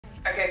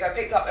Okay, so I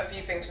picked up a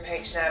few things from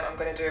H&M. I'm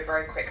going to do a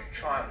very quick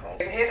try on haul.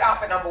 So here's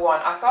outfit number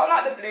one. I felt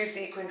like the blue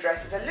sequin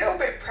dress is a little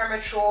bit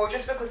premature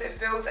just because it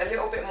feels a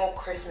little bit more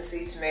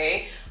Christmassy to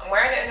me. I'm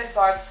wearing it in a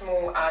size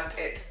small and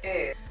it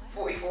is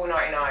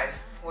 $44.99.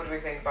 What do we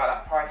think about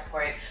that price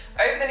point?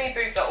 Over the knee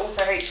boots are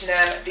also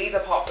H&M. These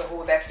are part of the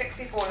haul. They're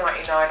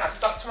 $64.99. I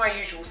stuck to my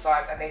usual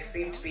size and they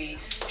seem to be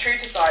true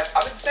to size.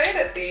 I would say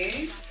that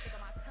these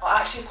are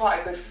actually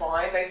quite a good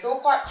find. They feel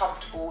quite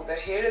comfortable. The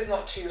heel is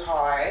not too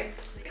high.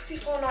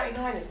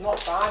 $64.99 is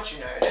not bad, you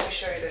know. Let me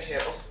show you the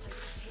heel.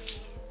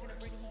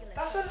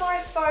 That's a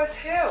nice size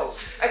heel.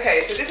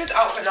 Okay, so this is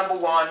outfit number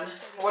one.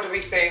 What do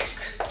we think?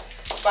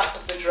 Back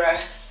of the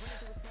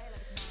dress.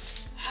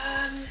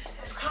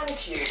 It's kind of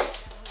cute.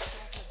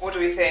 What do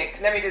we think?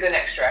 Let me do the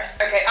next dress.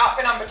 Okay,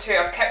 outfit number two.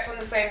 I've kept on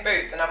the same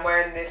boots and I'm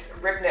wearing this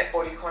rib knit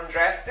bodycon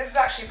dress. This is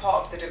actually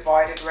part of the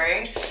divided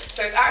range.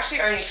 So it's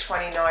actually only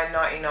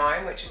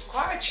 $29.99, which is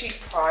quite a cheap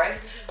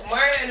price. I'm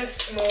wearing it in a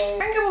small. I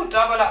think it will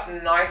double up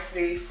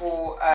nicely for